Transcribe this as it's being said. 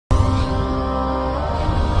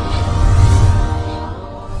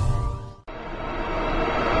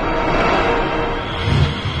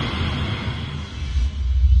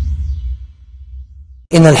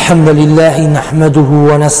إن الحمد لله نحمده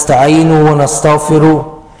ونستعينه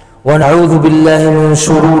ونستغفره ونعوذ بالله من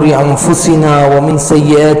شرور أنفسنا ومن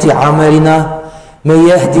سيئات أعمالنا من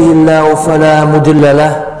يهده الله فلا مضل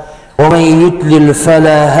له ومن يضلل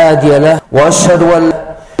فلا هادي له وأشهد أن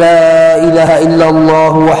لا إله إلا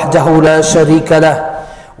الله وحده لا شريك له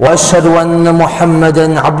وأشهد أن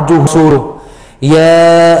محمدا عبده ورسوله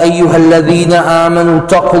يا أيها الذين آمنوا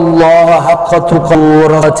اتقوا الله حق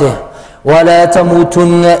تقاته ولا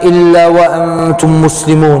تموتن إلا وأنتم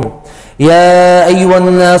مسلمون يا أيها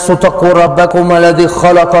الناس اتقوا ربكم الذي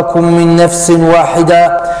خلقكم من نفس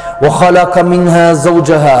واحدة وخلق منها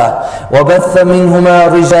زوجها وبث منهما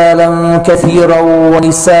رجالا كثيرا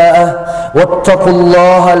ونساء واتقوا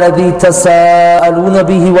الله الذي تساءلون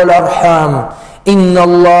به والأرحام إن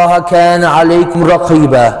الله كان عليكم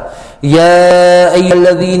رقيبا يا أيها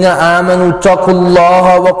الذين آمنوا اتقوا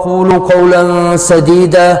الله وقولوا قولا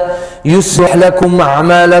سديدا يصلح لكم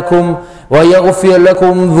أعمالكم ويغفر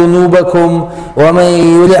لكم ذنوبكم ومن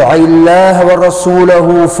يطع الله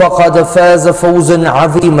ورسوله فقد فاز فوزا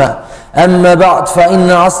عظيما أما بعد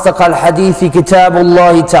فإن أصدق الحديث كتاب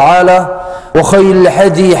الله تعالى وخير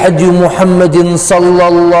الهدي هدي محمد صلى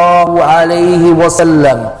الله عليه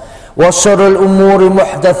وسلم وشر الأمور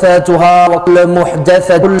محدثاتها وكل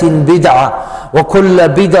محدثة بدعة وكل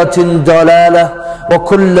بدعة ضلالة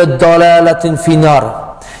وكل ضلالة في النار.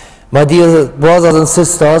 My dear brothers and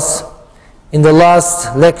sisters, in the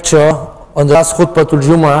last lecture, on the last khutbatul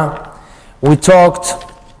Jumu'ah, we talked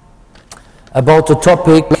about a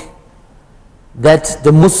topic that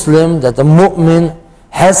the Muslim, that the mu'min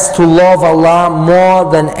has to love Allah more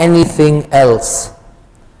than anything else.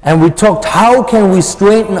 And we talked how can we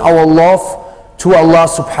strengthen our love to Allah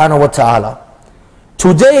subhanahu wa ta'ala.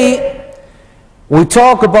 Today, we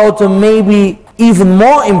talk about a maybe even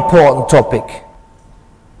more important topic.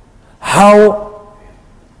 How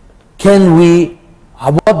can we,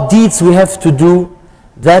 what deeds we have to do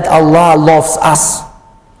that Allah loves us?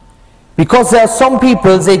 Because there are some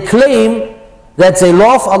people, they claim that they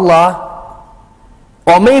love Allah,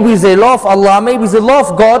 or maybe they love Allah, maybe they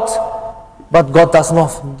love God, but God does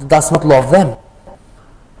not love them.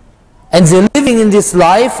 And they're living in this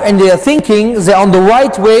life and they are thinking they're on the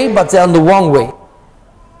right way, but they're on the wrong way.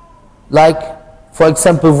 Like, for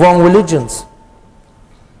example, wrong religions.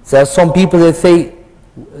 There are some people that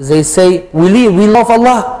they say, we love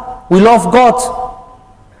Allah, we love God.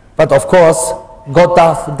 But of course, God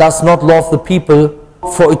does not love the people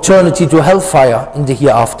for eternity to hellfire in the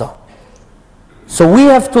hereafter. So we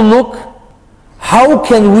have to look, how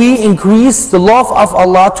can we increase the love of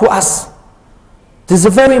Allah to us? This is a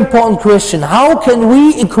very important question. How can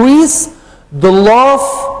we increase the love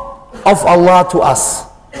of Allah to us?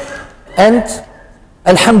 And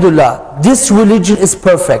Alhamdulillah, this religion is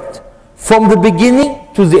perfect. From the beginning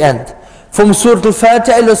to the end. From Surah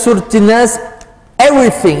Al-Fatiha to Surah Al-Nas,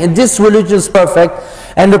 everything in this religion is perfect.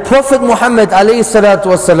 And the Prophet Muhammad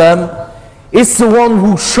ﷺ is the one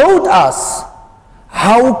who showed us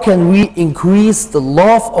how can we increase the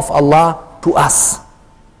love of Allah to us.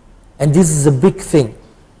 And this is a big thing.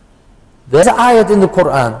 There's an ayat in the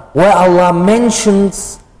Quran where Allah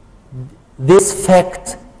mentions this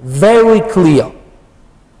fact very clear.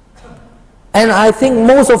 And I think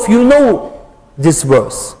most of you know this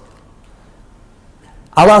verse.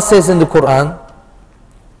 Allah says in the Quran,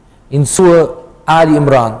 in Surah Ali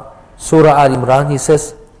Imran, He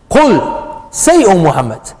says, قُلْ, say O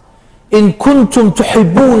Muhammad, إِن كُنْتُمْ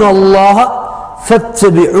تُحِبُّونَ اللَّهَ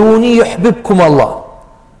فَاتَّبِعُونِي يُحْبِبْكُمْ اللَّهِ.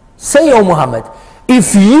 Say O Muhammad,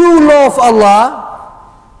 if you love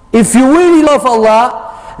Allah, if you really love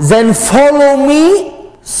Allah, then follow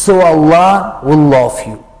me, so Allah will love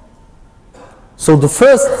you. So the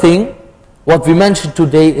first thing, what we mentioned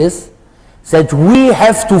today is that we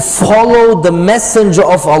have to follow the messenger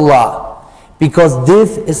of Allah, because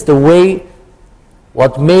this is the way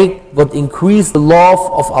what increase the love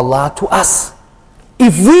of Allah to us.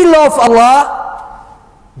 If we love Allah,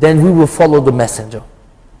 then we will follow the messenger.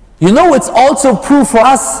 You know, it's also proof for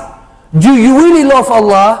us. Do you really love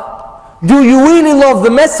Allah? Do you really love the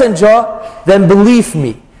messenger? Then believe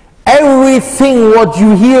me, everything what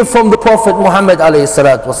you hear from the Prophet Muhammad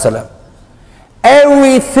ﷺ,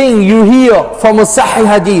 everything you hear from a Sahih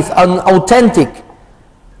Hadith, an authentic,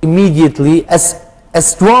 immediately, as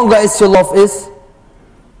stronger as your love is,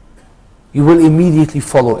 you will immediately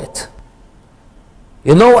follow it.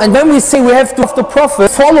 You know, and when we say we have to have the Prophet,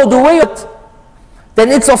 follow the way of it, then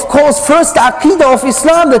it's of course first the Aqidah of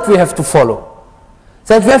Islam that we have to follow.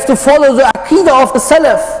 That we have to follow the Aqidah of the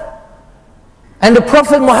Salaf. And the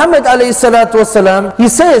Prophet Muhammad ﷺ, he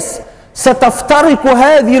says, ستفترق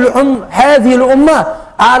هذه الأمة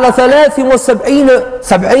على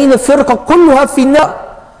 73 فرقة كلها في النار.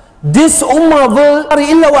 This ummah will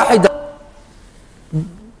إلا واحدة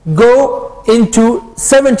go into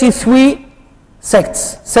 73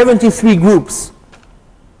 sects, 73 groups.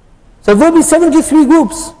 So there will be 73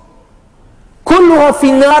 groups. كلها في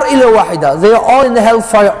النار إلا واحدة. They are all in the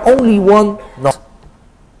hellfire, only one not.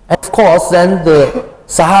 And of course then the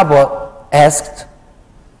Sahaba asked,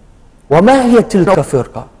 وما هي تلك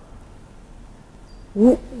الفرقة?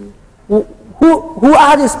 Who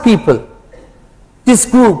are these people? This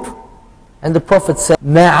group? And the Prophet said,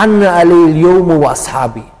 ما عنا عليه اليوم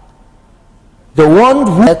وأصحابي. The one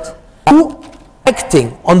who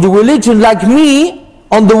acting on the religion like me,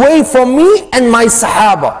 on the way from me and my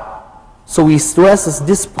Sahaba. So he stresses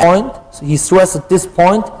this point,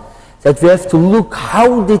 that we have to look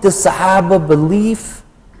how did the Sahaba believe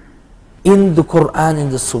in the Quran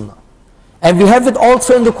and the Sunnah. And we have it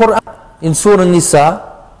also in the Quran, in Surah Nisa,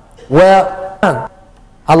 where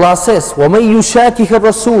Allah says, وَمَنْ يُشَاكِكَ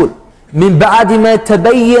الرَّسُولِ مِنْ بَعْدِ مَا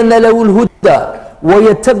تَبَيَّنَ لَهُ الْهُدَّى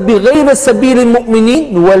وَيَتَّبِّ غَيْرَ سَبِيلِ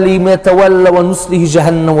الْمُؤْمِنِينَ نُوَلِّهِ مَا تَوَلَّى وَنُصْلِهِ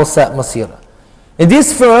جَهَنَّمَ وَسَاءَتْ مَصِيرًا. In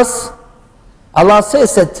this verse, Allah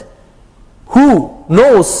says that who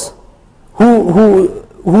knows,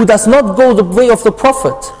 who does not go the way of the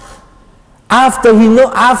Prophet, after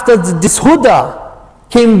this huda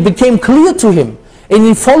became clear to him, and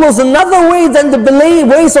he follows another way than the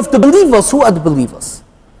ways of the believers. Who are the believers?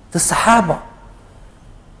 The Sahaba,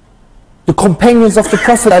 the companions of the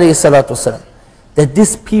Prophet ﷺ, that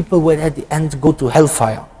these people will at the end go to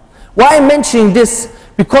hellfire. Why I'm mentioning this?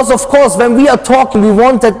 Because of course when we are talking, we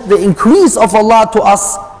want that the increase of Allah to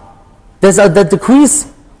us, there's a decrease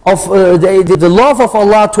of the love of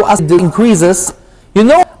Allah to us increases. You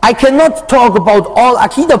know, I cannot talk about all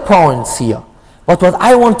Aqidah points here. But what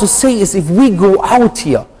I want to say is, if we go out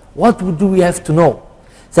here, what do we have to know?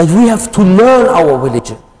 That we have to learn our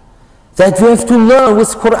religion. That we have to learn with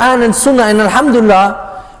Quran and Sunnah. And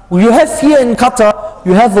Alhamdulillah, you have here in Qatar,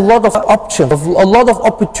 you have a lot of options, a lot of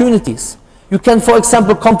opportunities. You can, for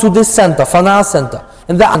example, come to this center, Fana Center,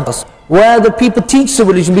 and the others, where the people teach the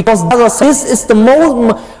religion, because this is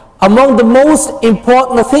among the most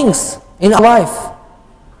important things in our life.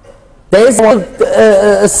 There is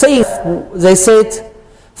a saying, they said,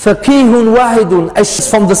 فَقِيهٌ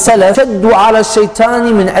وَاحِدٌ from the Salaf, شَدُّ عَلَى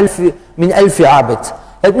الشَّيْطَانِ مِنْ أَلْفِ عَابِدٍ.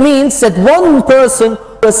 That means that one person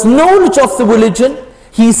who has knowledge of the religion,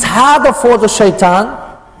 he is harder for the shaitan,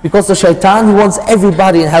 because the shaitan, he wants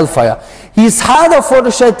everybody in hellfire. He is harder for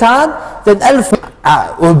the shaitan than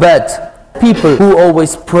bad people who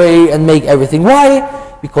always pray and make everything. Why?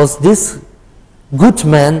 Because this good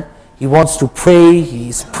man, he wants to pray, he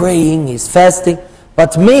is praying, he is fasting,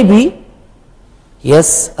 but maybe he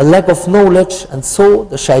has a lack of knowledge, and so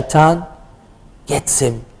the shaitan gets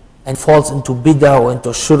him and falls into bid'ah or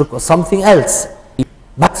into shirk or something else.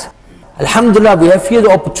 But Alhamdulillah, we have here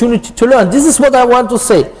the opportunity to learn. This is what I want to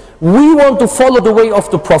say. We want to follow the way of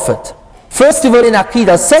the Prophet. First of all in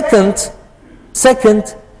Aqidah.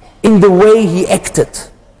 Second, in the way he acted.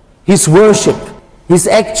 His worship, his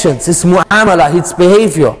actions, his mu'amala, his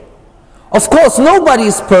behavior. Of course, nobody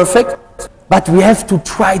is perfect, but we have to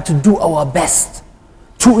try to do our best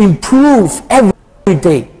to improve every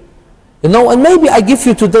day. You know, and maybe I give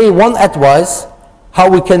you today one advice how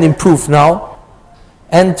we can improve now.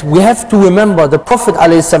 And we have to remember the Prophet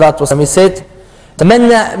ﷺ, he said,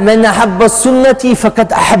 مَنْ أَحَبَّ السُنَّةِ فَقَدْ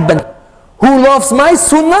أَحَبَّنِي. Who loves my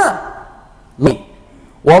sunnah? Me.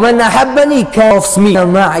 وَمَنْ أَحَبَّنِي كَانَ loves me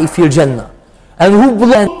مَعِي فِي الْجَنَّةِ. And who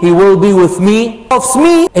believes he will be with me, loves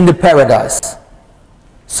me in the paradise.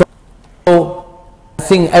 So I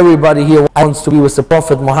think everybody here wants to be with the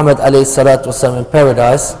Prophet Muhammad ﷺ in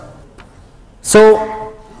paradise.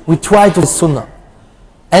 So we try to sunnah.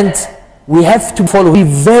 And we have to follow, be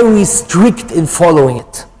very strict in following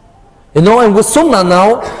it. You know, and with sunnah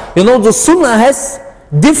now, you know, the sunnah has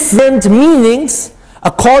different meanings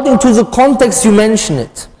according to the context you mention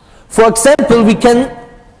it. For example, we can,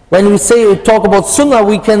 when we talk about sunnah,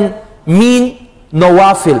 we can mean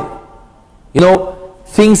nawafil. You know,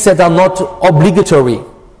 things that are not obligatory.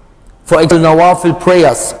 For example, nawafil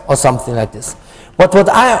prayers or something like this. But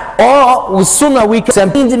or with sunnah we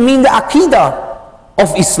can mean the aqidah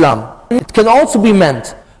of Islam. It can also be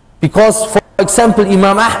meant, because for example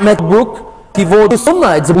Imam Ahmed's book, he wrote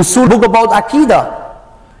Sunnah, it's a usul book about Aqidah.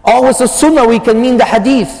 Or with a Sunnah we can mean the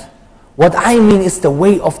Hadith. What I mean is the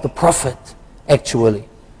way of the Prophet, actually.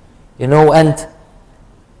 You know, and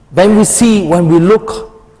when we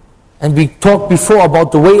look, and we talked before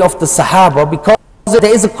about the way of the Sahaba, because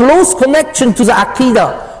there is a close connection to the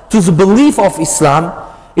Aqidah, to the belief of Islam.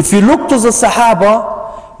 If you look to the Sahaba,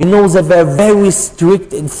 you know they were very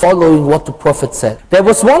strict in following what the Prophet said. There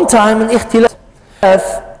was one time an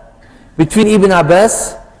ikhtilaf between Ibn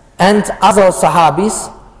Abbas and other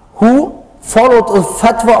Sahabis who followed a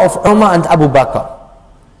fatwa of Umar and Abu Bakr.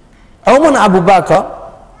 Umar and Abu Bakr,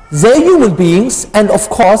 they're human beings, and of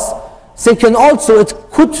course they can also, it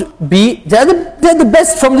could be, they're the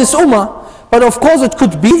best from this ummah, but of course it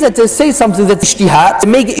could be that they say something that ijtihad, they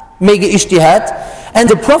make a ijtihad, and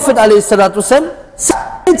the Prophet ﷺ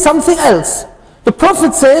said something else. The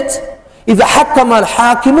Prophet said, إِذَا حَكَّمَ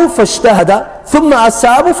الْحَاكِمُ فَاجْتَهَدَ ثُمَّ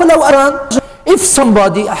أَصَابُ فَلَوْ أَرَانَ. If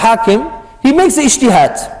somebody, a hakim, he makes a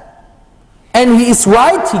ijtihad, and he is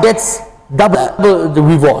right, he gets double the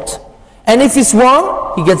reward. And if he's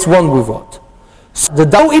wrong, he gets one reward. So the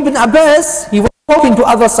Dawah Ibn Abbas, he was talking to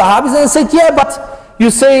other Sahabis and said, yeah, but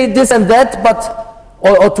you say this and that, but,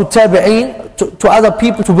 or to Tabi'een, to other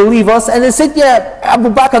people, to believers, and they said, yeah, Abu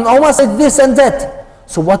Bakr and Umar said this and that.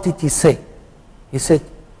 So what did he say? He said,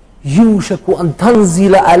 يوشك أن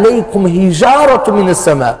تنزل عليكم هجارة من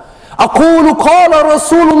السماء أقول قال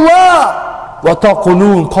رسول الله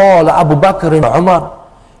وتقولون قال أبو بكر وعمر.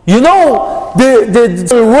 You know, the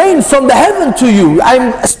rain from the heaven to you.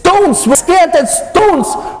 Stones, we're scared that stones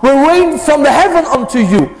will rain from the heaven unto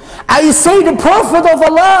you. I say the Prophet of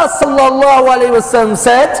Allah sallallahu alayhi wasallam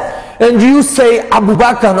said, and you say Abu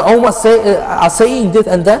Bakr and Umar are saying this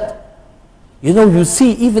and that. You know, you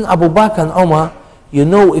see, even Abu Bakr and Umar, you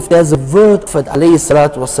know, if there's a word for alayhi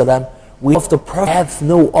salatu wasalam, we have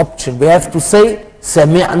no option. We have to say,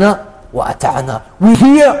 Sami'na wa ata'na. We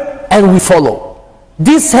hear and we follow.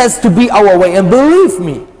 This has to be our way. And believe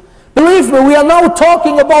me, we are now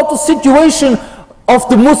talking about the situation of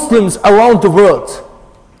the Muslims around the world.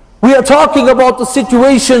 We are talking about the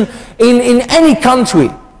situation in any country.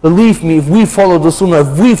 Believe me, if we follow the Sunnah,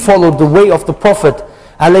 if we follow the way of the Prophet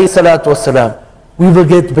alayhi salatu wasalam, we will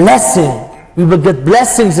get blessing. We will get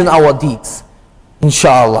blessings in our deeds,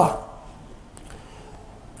 inshallah.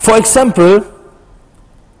 For example,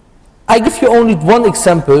 I give you only one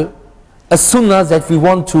example, a sunnah that we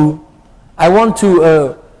want to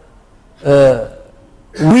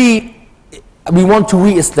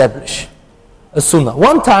re-establish. A sunnah.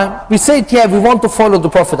 One time we said, yeah, we want to follow the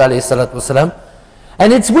Prophet ﷺ,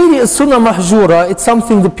 and it's really a sunnah mahjura. It's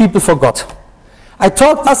something the people forgot. I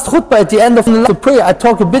talked last khutbah at the end of the prayer. I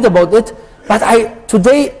talked a bit about it, but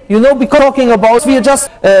today, you know, because talking about, we are just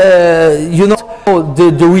you know,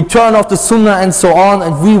 the return of the sunnah and so on,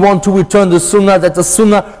 and we want to return the sunnah, that the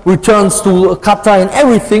sunnah returns to kata and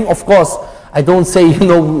everything. Of course, I don't say, you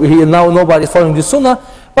know, here now nobody is following the sunnah,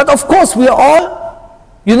 but of course we are all,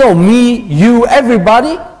 you know, me, you,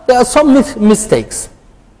 everybody, there are some mistakes,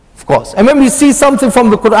 of course. And when we see something from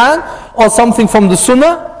the Quran or something from the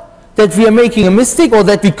sunnah that we are making a mistake, or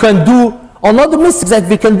that we can do, or not the mistake, that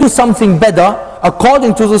we can do something better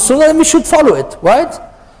according to the sunnah, then we should follow it, right?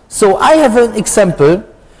 So I have an example,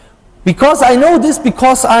 because I know this,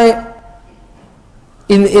 because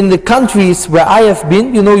in the countries where I have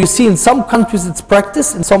been, you know, you see in some countries it's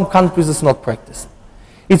practiced, in some countries it's not practiced.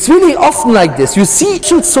 It's really often like this. You see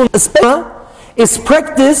sunnah is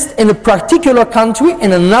practiced in a particular country,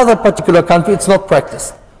 in another particular country it's not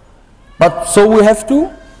practiced. But so we have to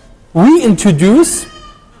reintroduce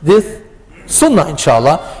this sunnah,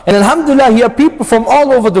 inshallah. And alhamdulillah, here are people from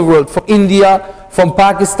all over the world, from India, from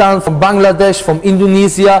Pakistan, from Bangladesh, from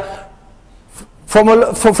Indonesia, from a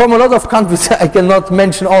lot of countries. I cannot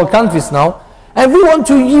mention all countries now. And we want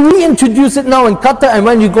to reintroduce it now in Qatar, and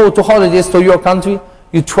when you go to holidays to your country,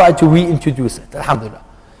 you try to reintroduce it, alhamdulillah.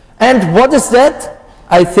 And what is that?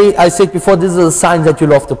 I said before, this is a sign that you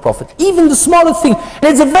love the Prophet. Even the smallest thing. And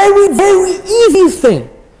it's a very, very easy thing.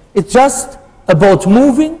 It's just about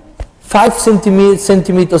moving 5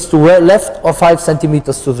 centimeters to the left or 5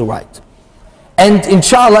 centimeters to the right. And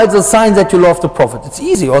inshallah, it's a sign that you love the Prophet. It's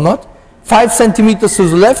easy, or not? 5 centimeters to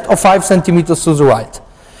the left or 5 centimeters to the right.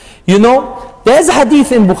 You know, there's a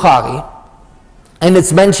hadith in Bukhari, and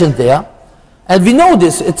it's mentioned there. And we know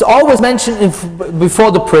this, it's always mentioned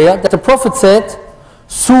before the prayer, that the Prophet said,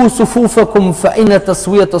 "Su sufufakum fa inna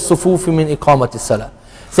taswiyat as-sufufi min iqamati salah."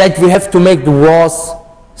 That we have to make the walls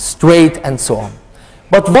straight and so on.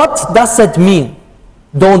 But what does that mean?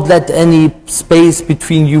 Don't let any space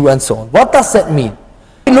between you and so on. What does that mean?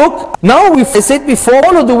 Look, now we said before,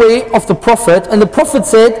 follow the way of the Prophet, and the Prophet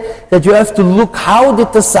said that you have to look how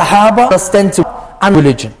did the Sahaba understand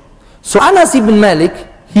religion. So Anas ibn Malik,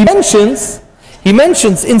 he mentions in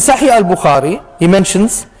Sahih al-Bukhari, he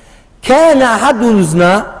mentions, كان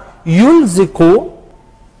أحدنا يلزق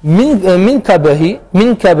منكبه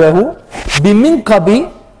بمنكب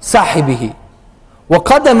صاحبه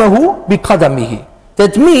وقدمه بقدمه.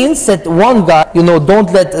 That means that one guy,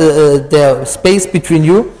 don't let their space between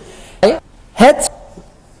you, had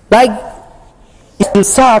like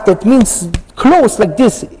that means close like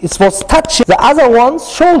this. It was touching the other one's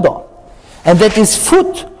shoulder, and that his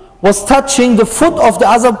foot was touching the foot of the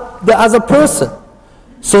other person.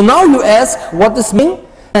 So now you ask, what does mean?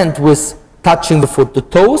 And with touching the foot, the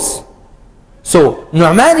toes. So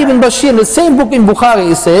Nu'man ibn Bashir, in the same book in Bukhari,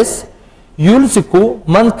 it says, يلصق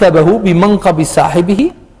منكبه بمنكب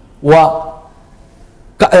صاحبه و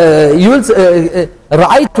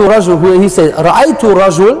رأيت رجل, he said, رأيت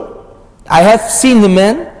رجل, I have seen the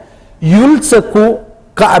man يلصق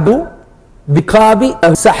كعب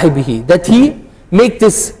بكعب صاحبه, that he make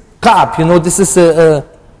this ka'b, this is the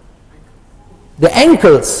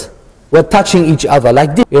ankles were touching each other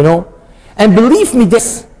like this, and believe me,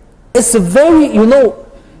 this is a very,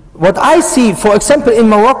 what I see, for example, in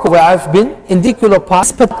Morocco, where I've been, in particular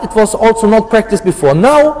parts, but it was also not practiced before.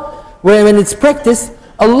 Now, when it's practiced,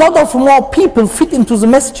 a lot of more people fit into the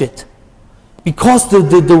masjid, because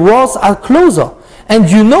the walls are closer. And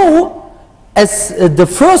as the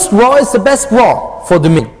first wall is the best wall for the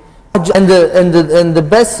men, and the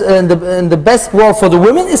best wall for the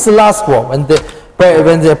women is the last wall, when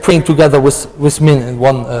they're praying together with men in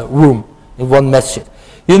one room, in one masjid.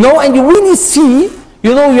 And you really see,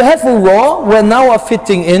 you have a wall where now are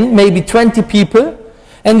fitting in maybe 20 people,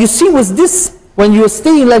 and you see with this, when you're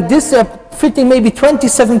staying like this, they're fitting maybe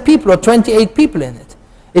 27 people or 28 people in it.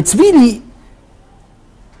 It's really,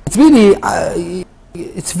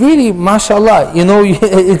 mashallah,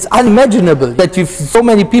 it's unimaginable that if so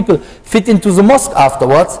many people fit into the mosque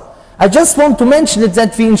afterwards. I just want to mention it,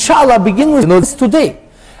 that we inshallah begin with this today.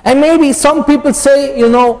 And maybe some people say,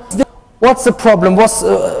 what's the problem?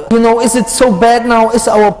 Is it so bad now? Is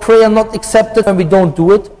our prayer not accepted when we don't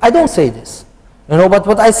do it? I don't say this. But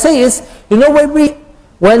what I say is, when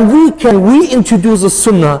we can reintroduce a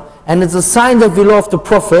sunnah, and it's a sign that we love the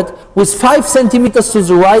Prophet, with 5 centimeters to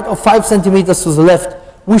the right or 5 centimeters to the left,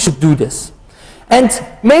 we should do this. And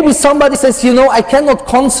maybe somebody says, I cannot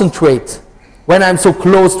concentrate when I'm so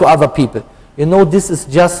close to other people. This is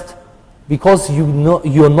just because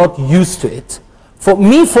you're not used to it. For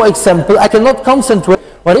me, for example, I cannot concentrate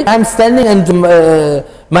when I'm standing and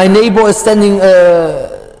my neighbor is standing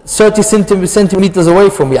 30 centimeters away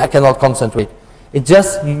from me. I cannot concentrate. It's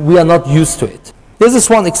just, we are not used to it. This is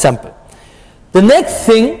one example. The next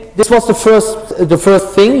thing, this was the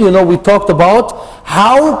first thing, we talked about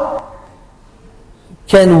how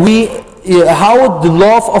the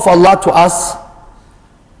love of Allah to us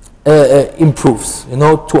improves,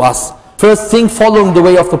 to us. First thing, following the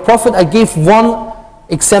way of the Prophet. I gave one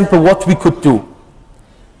example what we could do.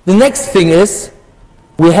 The next thing is,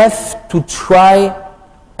 we have to try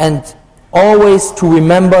and always to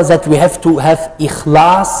remember that we have to have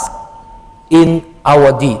ikhlas in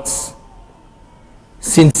our deeds,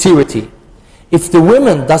 sincerity. If the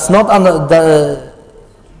women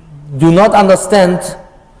do not understand,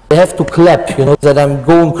 they have to clap, that I'm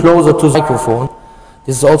going closer to the microphone.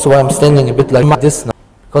 This is also why I'm standing a bit like this now,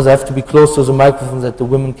 because I have to be close to the microphone that the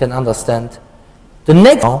women can understand. The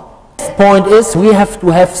next point is, we have to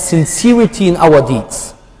have sincerity in our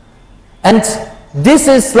deeds. And this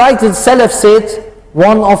is, like the Salaf said,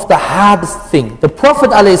 one of the hardest things. The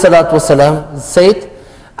Prophet ﷺ said,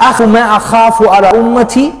 أَخُ مَا أَخَافُ عَلَى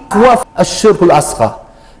أُمَّتِي هُوَ الشِّرْكُ الْأَصْغَرُ.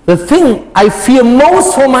 The thing I fear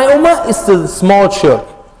most for my ummah is the small shirk.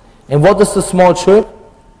 And what is the small shirk?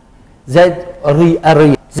 That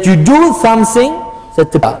you do something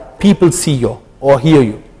that the people see you or hear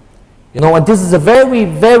you. And this is a very,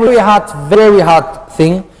 very hard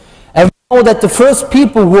thing. And we know that the first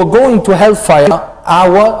people who are going to hellfire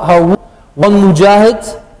are one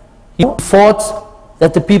mujahid. He fought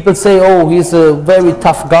that the people say, oh, he's a very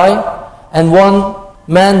tough guy. And one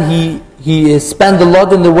man, he spent a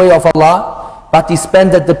lot in the way of Allah, but he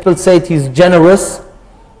spent that the people said he's generous.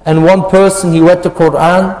 And one person, he read the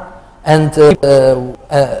Quran, and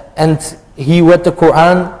he read the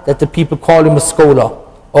Quran that the people call him a scholar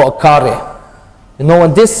or a qari.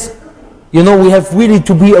 And this, we have really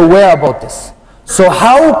to be aware about this. So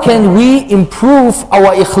how can we improve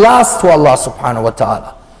our ikhlas to Allah subhanahu wa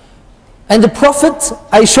ta'ala? And the Prophet,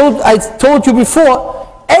 I told you before,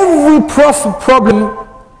 every problem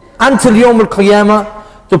until Yawm Al-Qiyamah,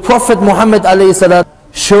 the Prophet Muhammad alayhi salam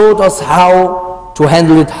showed us how to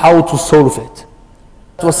handle it, how to solve it.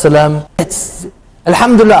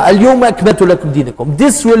 Alhamdulillah, al-yawma akmaltu lakum dinakum.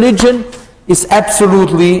 This religion is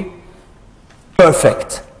absolutely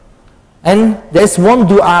perfect. And there's one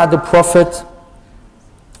dua the Prophet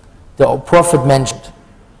mentioned.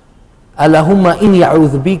 Allahumma inni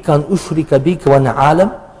a'udhu bika an ushrika bika wa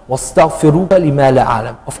na'alam wastaghfiruka lima la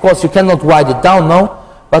a'lam. Of course, you cannot write it down now,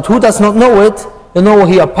 but who does not know it? You know,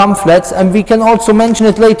 here pamphlets, and we can also mention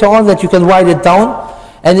it later on that you can write it down.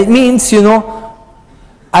 And it means, you know,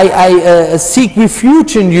 I seek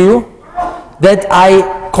refuge in you, that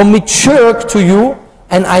I commit shirk to you,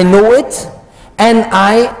 and I know it, and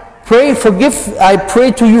I pray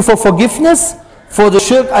to you for forgiveness for the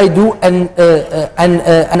shirk I do, and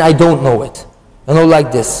I don't know it. You know,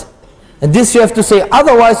 like this. And this you have to say.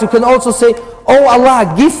 Otherwise, you can also say, oh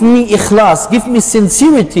Allah, give me ikhlas, give me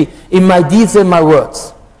sincerity in my deeds and my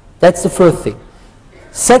words. That's the first thing.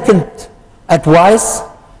 Second advice,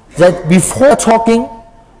 that before talking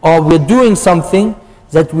or we're doing something,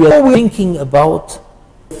 that we are thinking about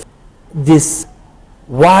this,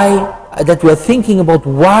 that we are thinking about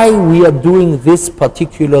why we are doing this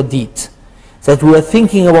particular deed. That we are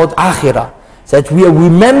thinking about akhirah. That we are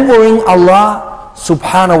remembering Allah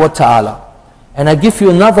subhanahu wa ta'ala. And I give you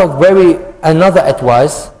another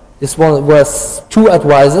advice. This one was two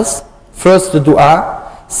advices. First, the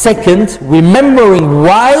dua. Second, remembering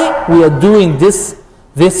why we are doing this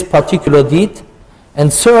particular deed.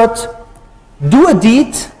 And third, do a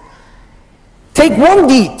deed. Take one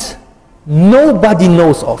deed nobody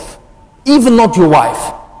knows of, even not your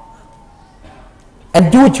wife,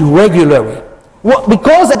 and do it regularly.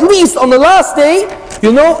 Because at least on the last day,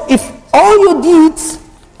 you know, if all your deeds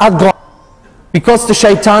are gone, because the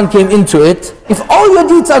shaitan came into it, if all your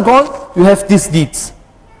deeds are gone, you have these deeds.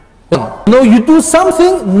 No, you do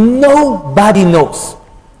something nobody knows,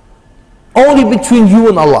 only between you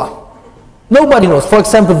and Allah. Nobody knows. For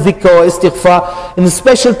example, dhikr or istighfar in a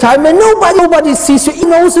special time, and nobody sees you. He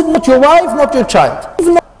knows it, not your wife, not your child.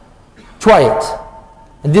 Try it,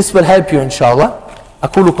 and this will help you, inshallah.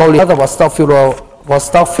 أقول قولي هذا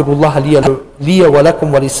واستغفر الله لي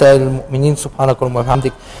ولكم ولسائر المؤمنين سبحانك اللهم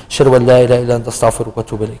وبحمدك أشهد أن لا إله إلا أنت أستغفرك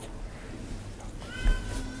وأتوب إليك.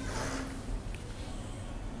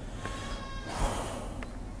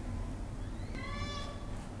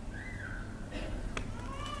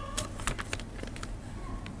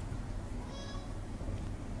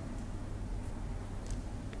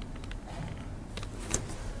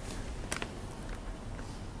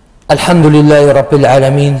 الحمد لله رب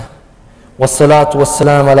العالمين والصلاة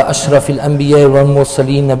والسلام على أشرف الأنبياء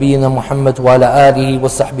والمرسلين نبينا محمد وعلى آله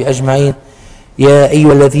وصحبه أجمعين. يا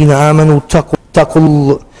أيها الذين آمنوا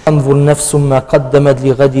اتقوا انظر نفس ما قدمت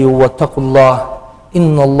لغد واتقوا الله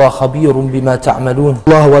إن الله خبير بما تعملون.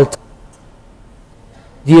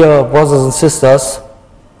 Dear brothers and sisters,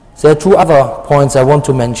 there are two other points I want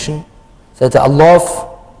to mention. That the love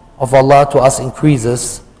of Allah to us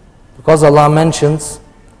increases, because Allah mentions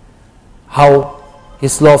how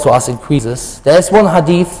His love to us increases. There is one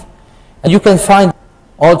hadith, and you can find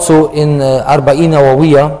also in Arba'in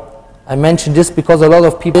Nawawiyah. I mentioned this because a lot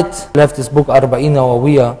of people left this book Arba'in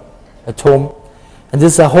Nawawiyah at home. And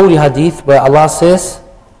this is a holy hadith where Allah says,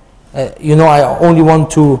 you know, I only want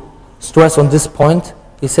to stress on this point.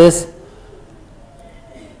 He says,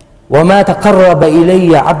 وَمَا تَقَرَّبَ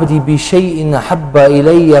إِلَيَّ عَبْدِي بِشَيْءٍ أَحَبَّ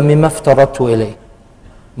إِلَيَّ مِمَّا افْتَرَضْتُ إِلَيْهِ.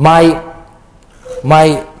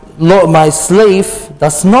 My slave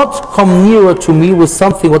does not come nearer to me with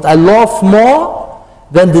something what I love more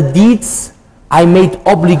than the deeds I made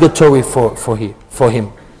obligatory for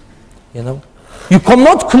him. You know, you come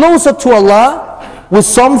not closer to Allah with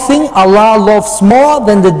something Allah loves more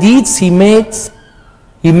than the deeds He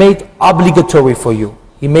made obligatory for you.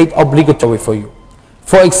 He made obligatory for you.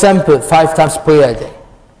 For example, 5 times prayer a day,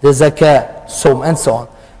 the zakah, sawm, and so on.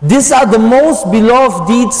 These are the most beloved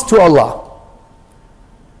deeds to Allah.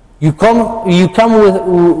 You come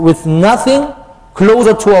with nothing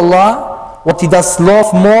closer to Allah, what He does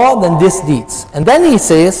love more than these deeds. And then He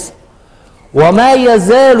says, وَمَا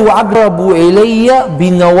يَزَالُ عَبْرَبُ إِلَيَّ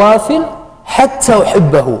بِالنَّوَافِلِ حَتَّى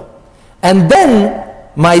أُحِبَّهُ. And then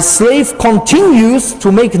my slave continues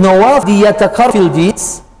to make nawafil yatakarfil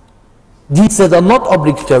deeds that are not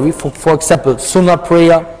obligatory, for example, sunnah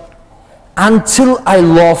prayer, until I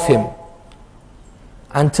love him.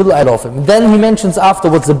 Until I love him. Then he mentions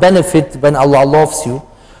afterwards the benefit when Allah loves you.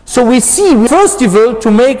 So we see, first of all,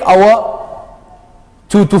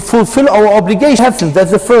 to fulfill our obligation.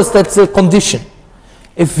 That's the condition.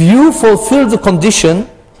 If you fulfill the condition,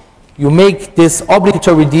 you make these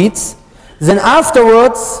obligatory deeds, then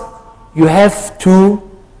afterwards you have to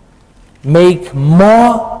make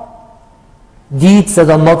more deeds that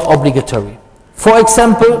are not obligatory. For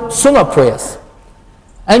example, sunnah prayers.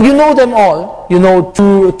 And you know them all. You know,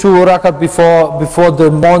 two rakat before the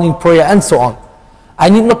morning prayer and so on. I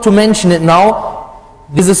need not to mention it now,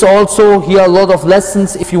 This is also here a lot of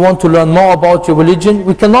lessons if you want to learn more about your religion.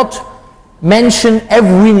 We cannot mention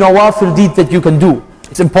every nawafil deed that you can do.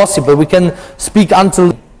 It's impossible. We can speak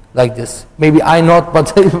until like this. Maybe I not,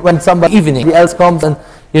 but when somebody evening else comes, and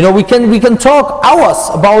you know, we can talk hours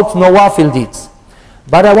about nawafil deeds.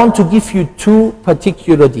 But I want to give you two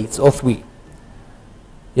particular deeds, or three.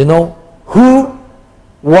 You know, who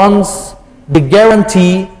wants the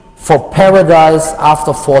guarantee for paradise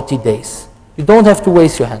after 40 days? You don't have to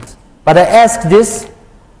raise your hands. But I ask this,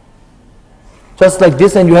 just like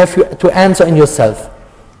this, and you have to answer in yourself.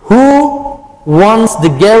 Who wants the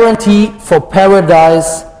guarantee for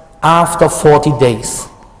paradise after 40 days?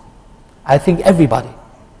 I think everybody.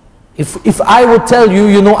 If I would tell you,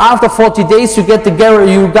 you know, after 40 days you get the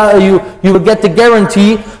you will get the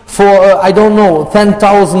guarantee for I don't know,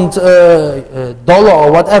 $10,000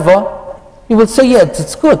 or whatever, you will say, yeah,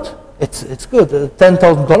 it's good. It's good.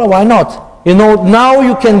 $10,000. Why not? You know, now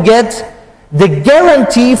you can get the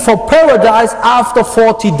guarantee for paradise after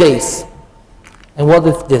 40 days. And what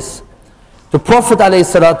is this? The Prophet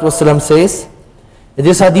ﷺ says,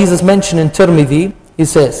 this hadith is mentioned in Tirmidhi, he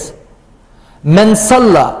says, من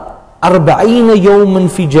صلى 40 يوما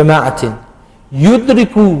في جماعة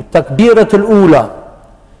يدرك تكبيرة الأولى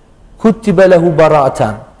كتب له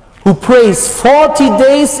براءتان. Who prays 40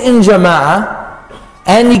 days in Jama'ah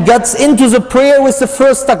and he gets into the prayer with the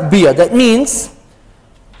first takbir. That means,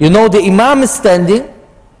 you know, the Imam is standing,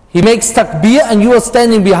 he makes takbir and you are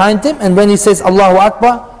standing behind him, and when he says Allahu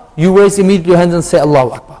Akbar, you raise immediately your hands and say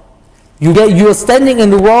Allahu Akbar. You are standing in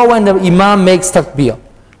the row when the Imam makes takbir.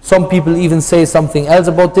 Some people even say something else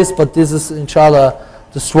about this, but this is inshallah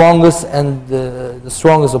the strongest and the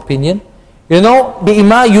strongest opinion. You know, the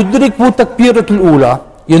Imam yudrikhu takbiratul ula.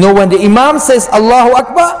 You know, when the Imam says Allahu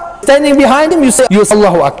Akbar, standing behind him, you say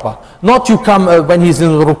Allahu Akbar. Not you come when he's in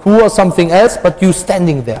ruku or something else, but you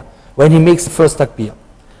standing there when he makes the first takbir.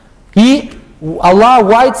 Allah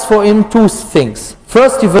writes for him two things.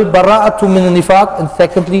 First of all, bara'atu min nifaq, and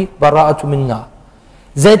secondly, bara'atu min nar.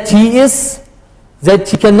 That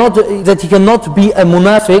he cannot be a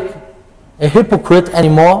munafiq, a hypocrite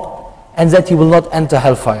anymore, and that he will not enter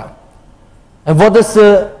hellfire. And what is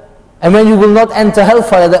and when you will not enter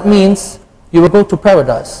hellfire, that means you will go to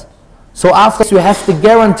paradise. So after you have the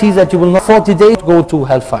guarantee that you will not 40 days go to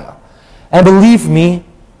hellfire. And believe me,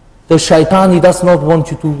 the shaitan, he does not want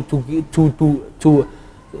you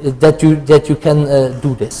that you can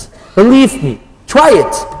do this. Believe me, try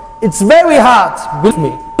it. It's very hard, believe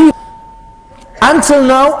me. Until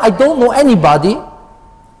now, I don't know anybody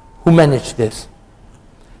who managed this.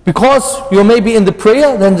 Because you may be in the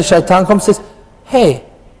prayer, then the shaitan comes and says, hey,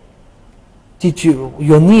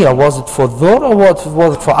 your niyyah, was it for dhuhr or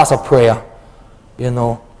was it for asr prayer? You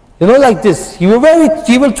know like this. He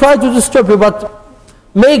will try to disturb you, but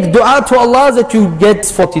make dua to Allah that you get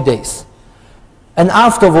 40 days. And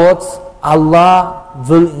afterwards, Allah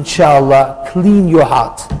will inshallah clean your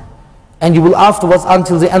heart. And you will afterwards,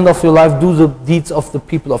 until the end of your life, do the deeds of the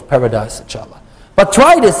people of paradise, inshallah. But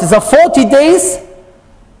try this. These are 40 days,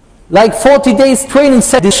 like 40 days training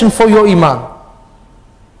session for your iman.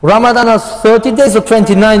 Ramadan is 30 days or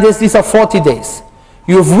 29 days. These are 40 days.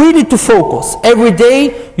 You have really to focus. Every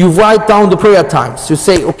day, you write down the prayer times. You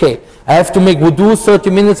say, okay, I have to make wudu 30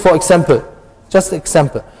 minutes, for example. Just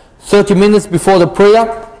example. 30 minutes before the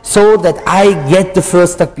prayer, so that I get the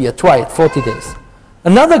first takbir. Try it, 40 days.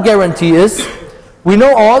 Another guarantee is, we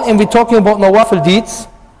know all, and we're talking about nawafil deeds,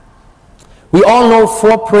 we all know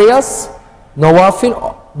 4 prayers,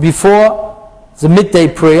 nawafil, before the midday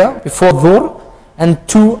prayer, before dhuhr, and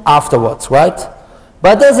 2 afterwards, right?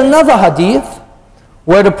 But there's another hadith,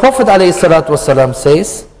 where the Prophet ﷺ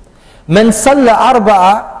says, من صلى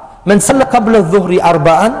قبل الظهر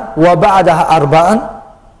أربعا وبعدها أربعا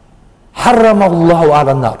حرمه الله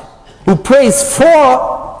على النار. Who prays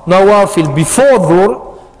 4 nawafil before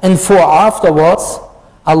dhuhr and 4 afterwards,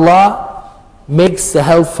 Allah makes the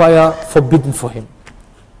hellfire forbidden for him.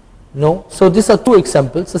 No? So these are 2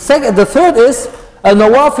 examples. The third is a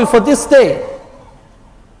nawafil for this day.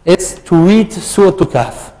 It's to read Surah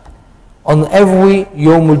Al-Kahf on every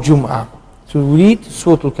Yawm al-Jum'ah. To read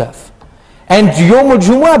Surah Al-Kahf. And Yawm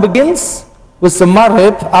al-Jum'ah begins with the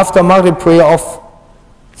Maghrib, after Maghrib prayer of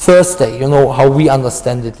Thursday. You know how we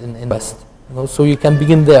understand it in West. You know, so you can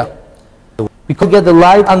begin there. We could get the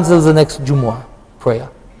light until the next Jumu'ah prayer.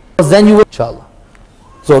 Because then you will, inshallah.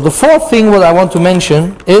 So the 4th thing what I want to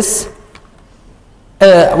mention is,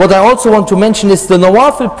 what I also want to mention is the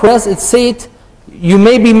Nawafil prayers. It said, you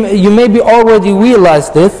may be already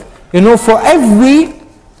realized this. You know, for every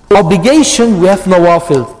obligation we have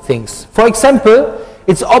Nawafil things. For example,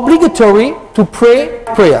 it's obligatory to pray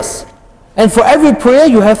prayers. And for every prayer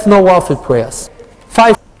you have nawafil prayers.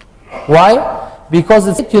 5. Why? Because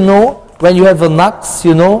it's, you know, when you have a naqs,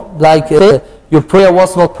 you know, like your prayer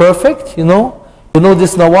was not perfect, you know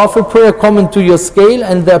this nawafil prayer come into your scale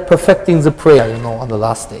and they're perfecting the prayer, you know, on the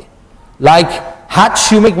last day. Like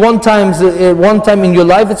Hajj, you make one time in your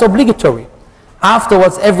life, it's obligatory.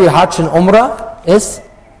 Afterwards, every Hajj and Umrah is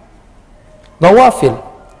nawafil.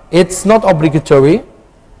 It's not obligatory,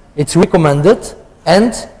 it's recommended,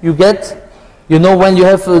 and you get, you know, when you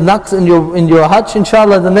have naqs in your Hajj,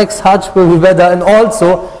 inshallah, the next Hajj will be better. And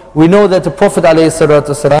also, we know that the Prophet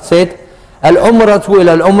ﷺ said, Al-Umratu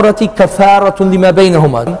ila al-Umrati kafaratun lima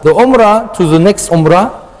baynahuma. The Umrah to the next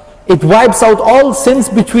Umrah, it wipes out all sins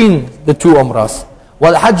between the two Umrahs.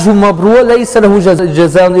 Wal-Hajju mabrur laysa lahu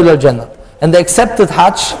jazaan ila al-Jannah. And the accepted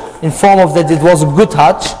Hajj, in form of that it was a good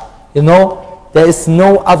Hajj, you know, there is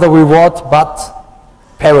no other reward but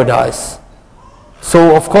paradise.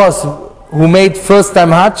 So of course, who made first time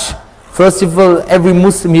Hajj, first of all, every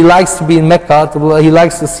Muslim, he likes to be in Mecca, he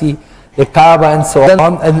likes to see the Kaaba and so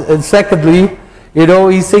on. And secondly, you know,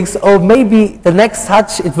 he thinks, oh, maybe the next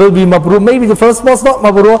Hajj, it will be mabrur. Maybe the first one's not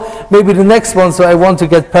mabrur, maybe the next one, so I want to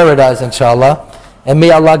get paradise, inshallah. And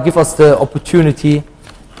may Allah give us the opportunity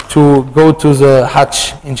to go to the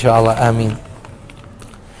Hajj, inshallah, ameen.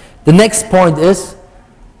 The next point is,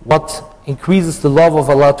 what increases the love of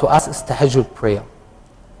Allah to us is tahajjud prayer.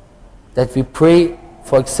 That we pray,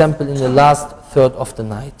 for example, in the last third of the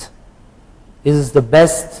night. This is the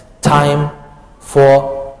best time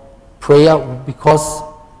for prayer because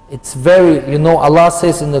it's very, you know, Allah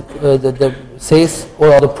says in the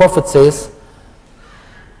Prophet says,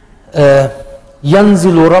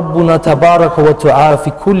 ينزل ربنا تبارك وتعالى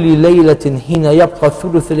في كل ليلة حين يبقى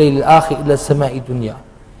ثلث الليل الآخر إلى السماء الدنيا.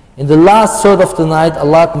 In the last third of the night,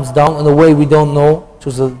 Allah comes down in a way we don't know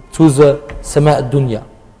to the Sama' dunya,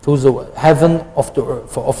 to the heaven of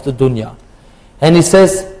the dunya. And He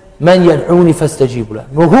says, Man yad'uni fastajibu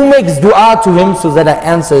lahu. Who makes dua to Him so that I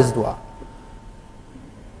answer his dua?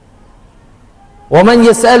 وَمَنْ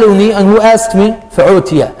يَسْأَلُنِي, and who asked me,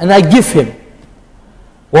 فَعُوتِيَ, and I give him.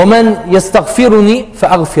 وَمَنْ يَسْتَغْفِرُنِي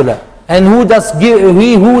فَأَغْفِرَ لَهُ, and who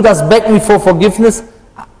does beg me for forgiveness,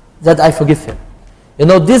 that I forgive him. You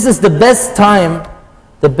know, this is the best time,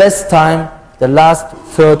 the last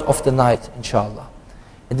third of the night, inshallah.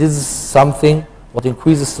 And this is something what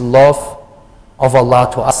increases the love of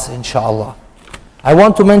Allah to us, inshallah. I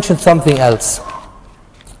want to mention something else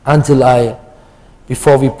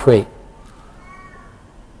before we pray.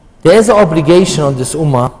 There is an obligation on this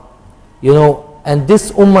ummah, you know, and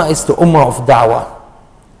this ummah is the ummah of da'wah.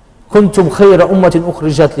 كنتم خير أمة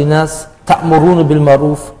أخرجت للناس تأمرون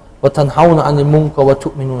بالمعروف وتنهون عن المنكر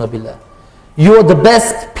وتؤمنون بالله. You are the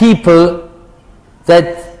best people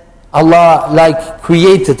that Allah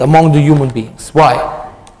created among the human beings.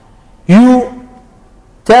 Why? You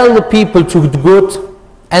tell the people to do good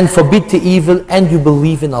and forbid the evil, and you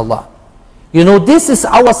believe in Allah. You know, this is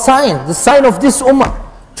our sign, the sign of this ummah,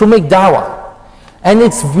 to make da'wah. And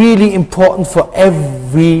it's really important for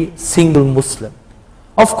every single Muslim.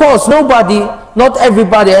 Of course, not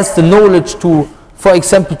everybody has the knowledge to, for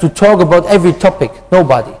example, to talk about every topic.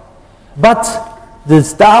 Nobody. But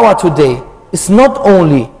this da'wah today is not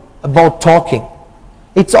only about talking.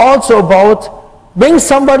 It's also about bring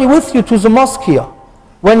somebody with you to the mosque here.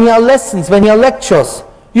 When you have lessons, when you have lectures,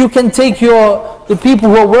 you can take the people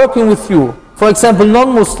who are working with you, for example,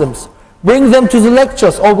 non-Muslims, bring them to the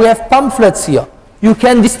lectures, or we have pamphlets here. You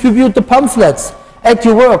can distribute the pamphlets at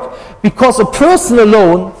your work. Because a person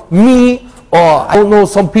alone, me, or I don't know,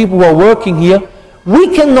 some people who are working here,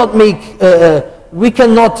 we cannot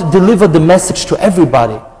deliver the message to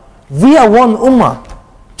everybody. We are one ummah.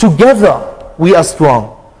 Together we are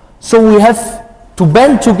strong. So we have to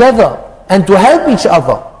band together and to help each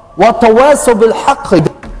other. وَتَوَاسَوْا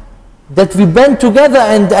بِالْحَقِّ, that we band together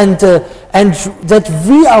and that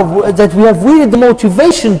we have really the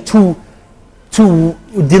motivation to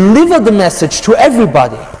deliver the message to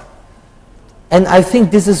everybody. And I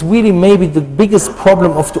think this is really maybe the biggest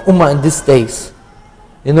problem of the ummah in these days.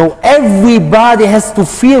 You know, everybody has to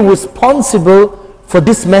feel responsible for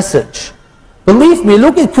this message. Believe me,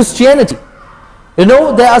 look at Christianity. You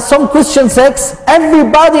know, there are some Christian sects,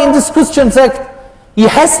 everybody in this Christian sect, he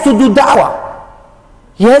has to do da'wah.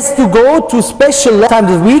 He has to go to special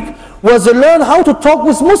times a week where they learn how to talk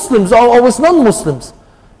with Muslims or with non-Muslims,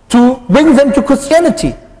 to bring them to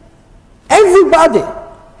Christianity. Everybody.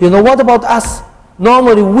 You know, what about us?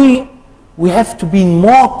 Normally we have to be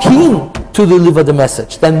more keen to deliver the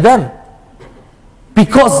message than them.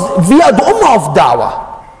 Because we are the ummah of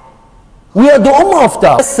da'wah. We are the ummah of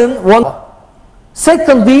da'wah. Listen,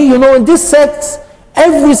 Secondly, you know, in this sect,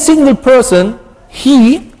 every single person,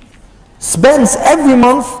 he spends every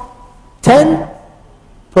month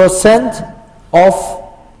 10% of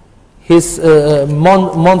his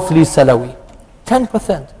monthly salary.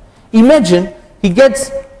 10%. Imagine he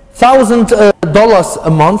gets $1,000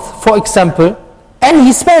 a month, for example, and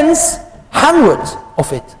he spends 100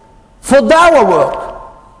 of it for dawah work,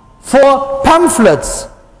 for pamphlets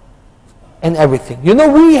and everything. You know,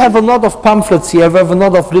 we have a lot of pamphlets here, we have a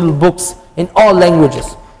lot of little books in all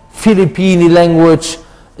languages. Filipino language,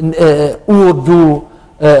 Urdu,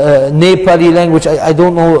 Nepali language. I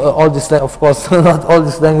don't know all this, of course, not all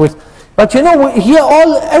this language. But you know, here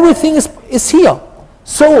everything is here.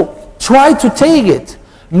 So try to take it.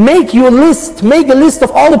 Make your list. Make a list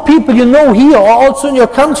of all the people you know here or also in your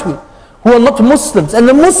country who are not Muslims. And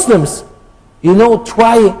the Muslims, you know,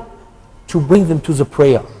 try to bring them to the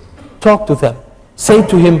prayer. Talk to them. Say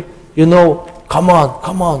to him, you know, come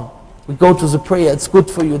on. We go to the prayer. It's good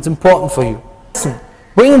for you. It's important for you. Listen.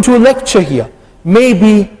 Bring him to a lecture here.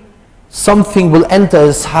 Maybe something will enter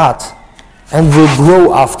his heart and will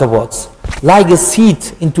grow afterwards, like a seed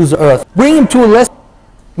into the earth. Bring him to a lesson.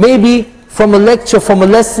 Maybe from a lecture, from a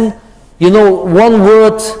lesson, you know, one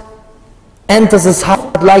word enters his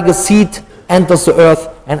heart like a seed enters the earth,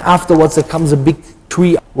 and afterwards there comes a big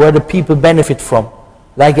tree where the people benefit from,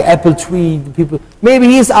 like an apple tree. The people, maybe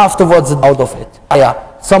he is afterwards out of it.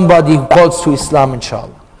 Somebody who calls to Islam,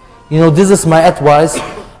 inshallah. You know, this is my advice,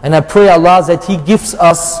 and I pray Allah that He gives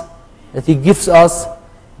us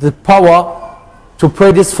the power to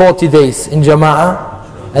pray this 40 days in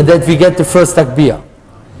Jama'ah, and that we get the first takbir.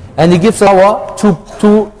 And He gives us power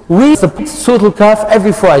to read the Surah Al-Kahf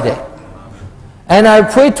every Friday. And I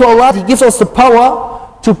pray to Allah, He gives us the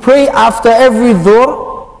power to pray after every dhuhr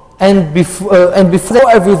and before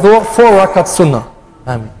every dhuhr 4 rakat sunnah.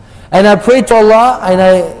 Amen. And I pray to Allah, and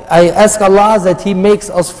I ask Allah that He makes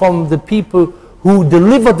us from the people who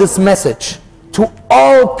deliver this message to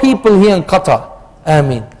all people here in Qatar.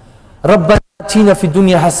 Ameen. رَبَّنَا آتِنَا فِي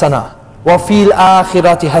الدُّنْيَا حَسَنَةً وَفِي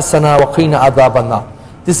الْآخِرَةِ حَسَنَةً وَقِنَا عَذَابَ النَّارِ.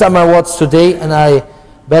 These are my words today, and I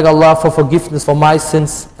beg Allah for forgiveness for my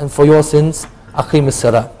sins and for your sins. Aqim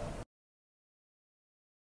as-salam.